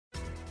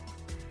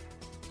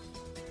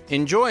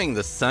Enjoying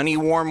the sunny,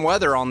 warm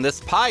weather on this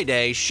Pi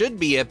Day should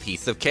be a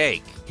piece of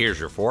cake. Here's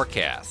your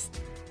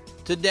forecast.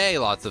 Today,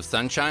 lots of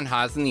sunshine,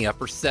 highs in the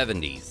upper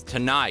 70s.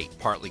 Tonight,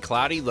 partly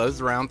cloudy, lows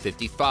around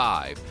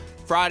 55.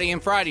 Friday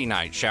and Friday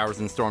night, showers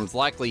and storms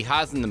likely,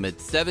 highs in the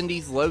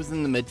mid-70s, lows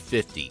in the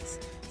mid-50s.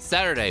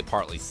 Saturday,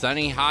 partly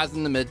sunny, highs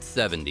in the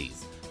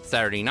mid-70s.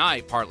 Saturday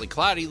night, partly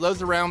cloudy,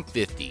 lows around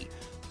 50.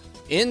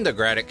 In the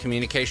Gradic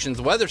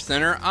Communications Weather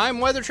Center, I'm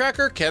Weather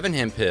Tracker Kevin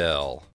Hemphill.